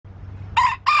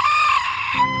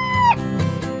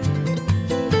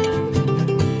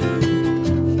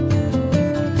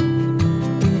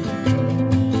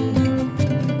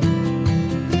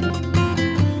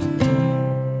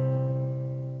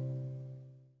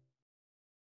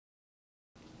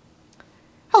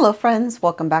Hello friends,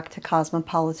 welcome back to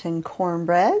Cosmopolitan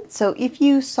Cornbread. So if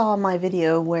you saw my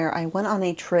video where I went on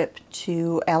a trip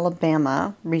to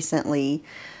Alabama recently,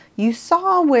 you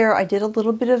saw where I did a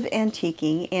little bit of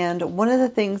antiquing, and one of the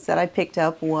things that I picked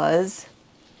up was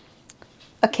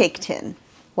a cake tin.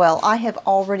 Well, I have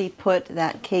already put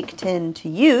that cake tin to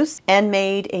use and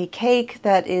made a cake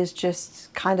that is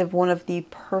just kind of one of the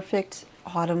perfect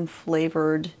autumn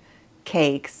flavored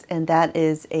cakes, and that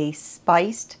is a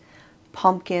spiced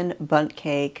pumpkin bundt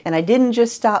cake. And I didn't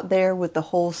just stop there with the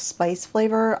whole spice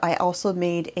flavor. I also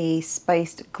made a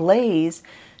spiced glaze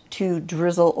to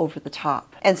drizzle over the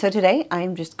top. And so today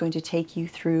I'm just going to take you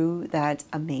through that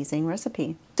amazing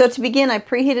recipe. So to begin, I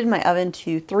preheated my oven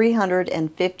to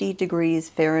 350 degrees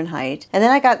Fahrenheit, and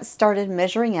then I got started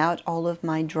measuring out all of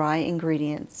my dry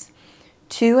ingredients.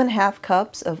 2½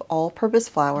 cups of all-purpose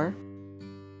flour,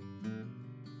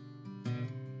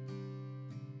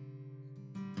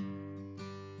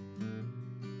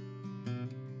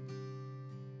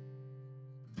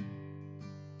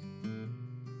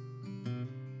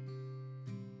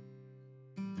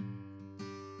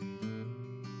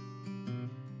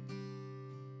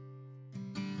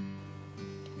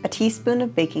 a teaspoon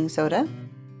of baking soda,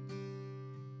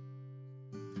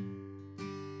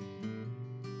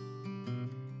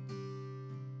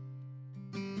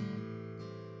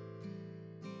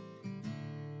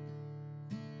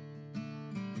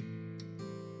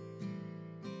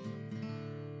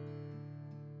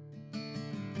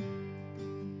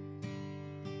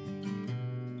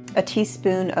 a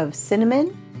teaspoon of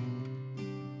cinnamon,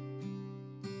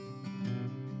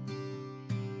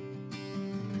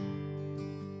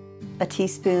 a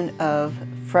teaspoon of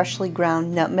freshly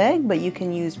ground nutmeg, but you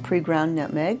can use pre-ground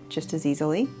nutmeg just as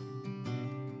easily,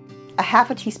 a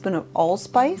 ½ teaspoon of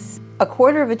allspice, a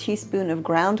 ¼ teaspoon of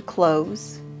ground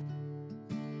cloves,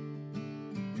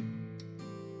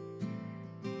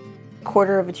 a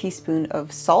 ¼ teaspoon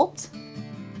of salt,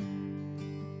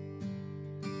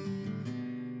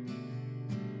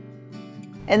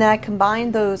 and then I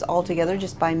combine those all together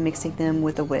just by mixing them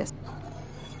with a whisk.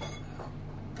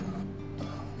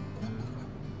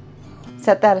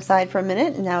 Set that aside for a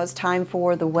minute, and now it's time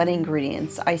for the wet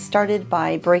ingredients. I started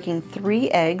by breaking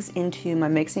 3 eggs into my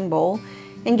mixing bowl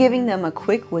and giving them a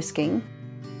quick whisking.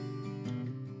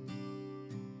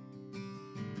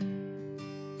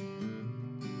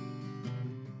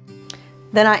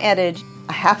 Then I added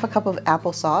a ½ cup of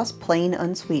applesauce, plain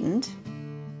unsweetened.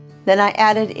 Then I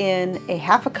added in a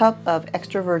 ½ cup of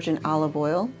extra virgin olive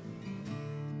oil,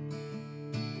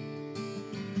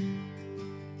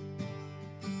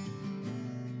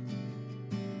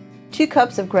 2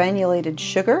 cups of granulated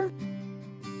sugar,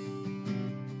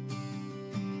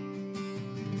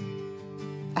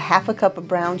 a ½ cup of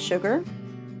brown sugar,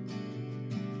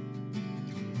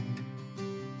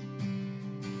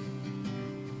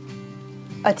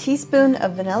 a teaspoon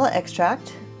of vanilla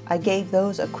extract. I gave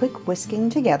those a quick whisking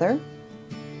together.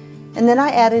 And then I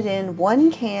added in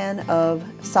 1 can of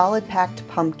solid packed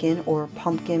pumpkin or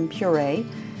pumpkin puree,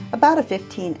 about a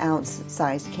 15-ounce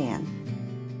sized can.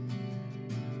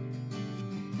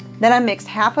 Then I mixed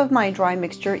half of my dry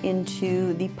mixture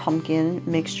into the pumpkin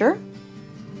mixture,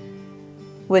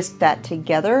 whisked that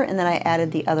together, and then I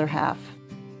added the other half.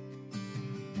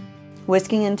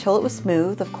 Whisking until it was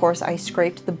smooth. Of course, I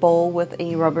scraped the bowl with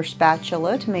a rubber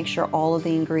spatula to make sure all of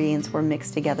the ingredients were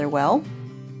mixed together well.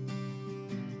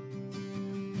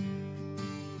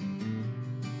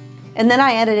 And then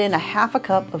I added in a ½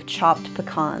 cup of chopped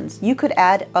pecans. You could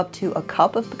add up to a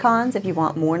cup of pecans if you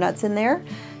want more nuts in there,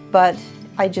 but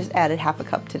I just added ½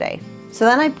 cup today. So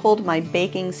then I pulled my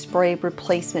baking spray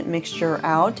replacement mixture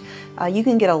out. You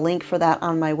can get a link for that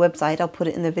on my website. I'll put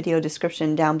it in the video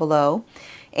description down below.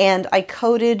 And I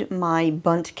coated my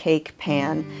bundt cake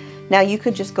pan. Now you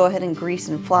could just go ahead and grease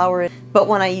and flour it, but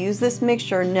when I use this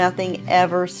mixture, nothing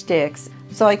ever sticks.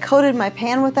 So I coated my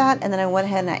pan with that, and then I went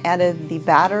ahead and I added the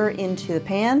batter into the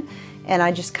pan, and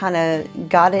I just kind of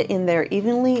got it in there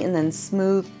evenly and then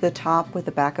smoothed the top with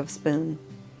the back of a spoon.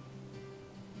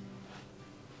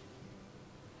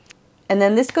 And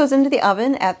then this goes into the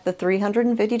oven at the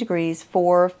 350 degrees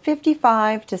for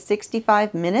 55 to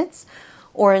 65 minutes,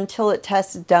 or until it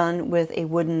tests done with a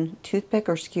wooden toothpick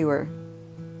or skewer.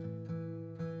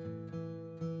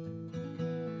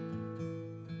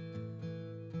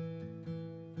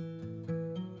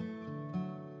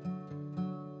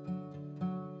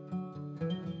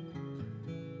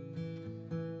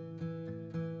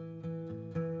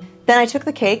 Then I took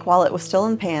the cake while it was still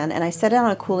in the pan and I set it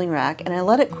on a cooling rack and I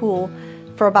let it cool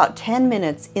for about 10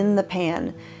 minutes in the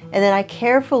pan. And then I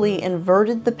carefully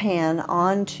inverted the pan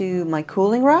onto my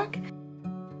cooling rack.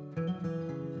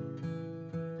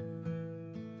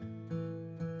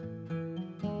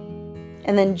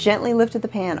 and then gently lifted the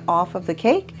pan off of the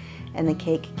cake, and the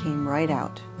cake came right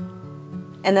out.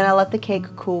 And then I let the cake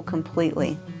cool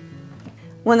completely.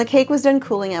 When the cake was done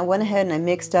cooling, I went ahead and I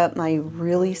mixed up my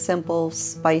really simple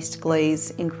spiced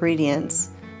glaze ingredients.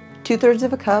 2/3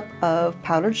 of a cup of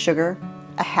powdered sugar,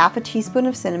 a 1/2 teaspoon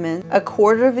of cinnamon,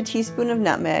 1/4 teaspoon of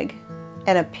nutmeg,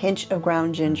 and a pinch of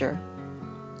ground ginger.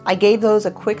 I gave those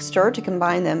a quick stir to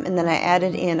combine them, and then I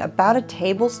added in about a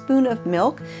tablespoon of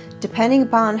milk. Depending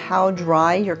upon how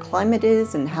dry your climate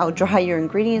is and how dry your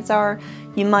ingredients are,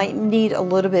 you might need a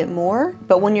little bit more,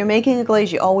 but when you're making a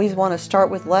glaze, you always want to start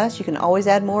with less. You can always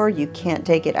add more, you can't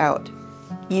take it out.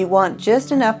 You want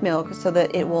just enough milk so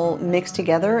that it will mix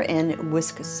together and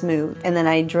whisk smooth. And then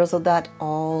I drizzled that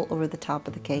all over the top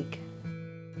of the cake.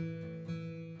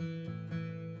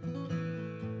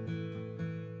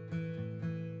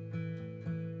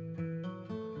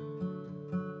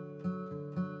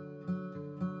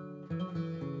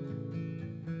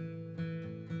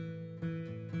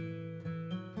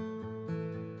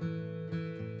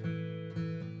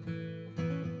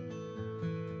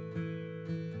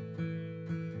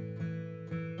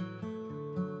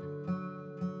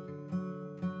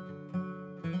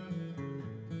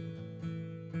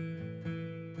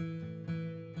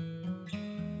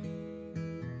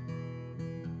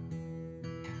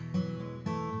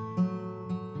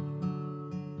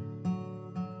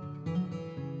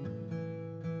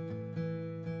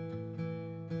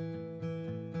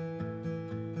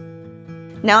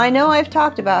 Now I know I've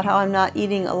talked about how I'm not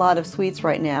eating a lot of sweets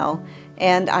right now,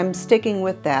 and I'm sticking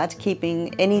with that,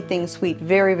 keeping anything sweet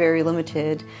very, very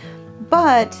limited.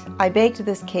 But I baked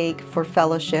this cake for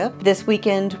fellowship. This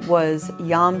weekend was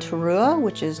Yom Teruah,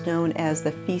 which is known as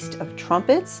the Feast of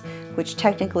Trumpets, which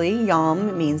technically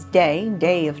Yom means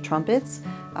day of trumpets,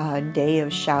 day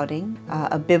of shouting,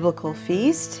 a biblical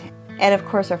feast. And of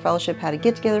course our fellowship had a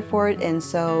get together for it, and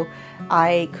so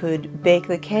I could bake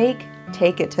the cake,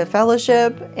 take it to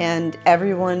fellowship, and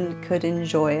everyone could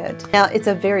enjoy it. Now it's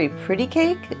a very pretty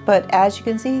cake, but as you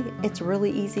can see, it's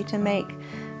really easy to make.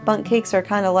 Bundt cakes are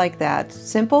kind of like that.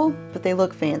 Simple, but they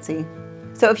look fancy.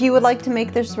 So if you would like to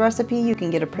make this recipe, you can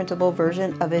get a printable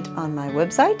version of it on my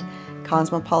website,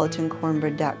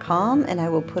 cosmopolitancornbread.com, and I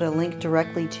will put a link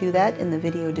directly to that in the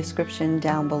video description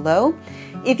down below.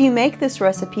 If you make this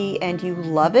recipe and you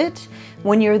love it,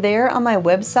 when you're there on my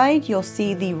website, you'll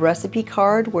see the recipe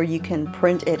card where you can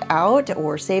print it out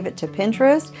or save it to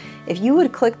Pinterest. If you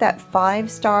would click that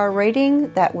 5-star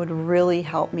rating, that would really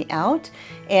help me out,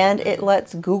 and it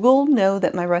lets Google know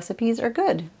that my recipes are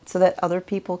good so that other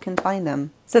people can find them.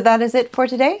 So that is it for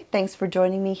today. Thanks for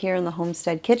joining me here in the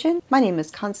Homestead Kitchen. My name is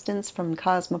Constance from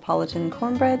Cosmopolitan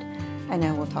Cornbread, and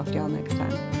I will talk to y'all next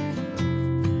time.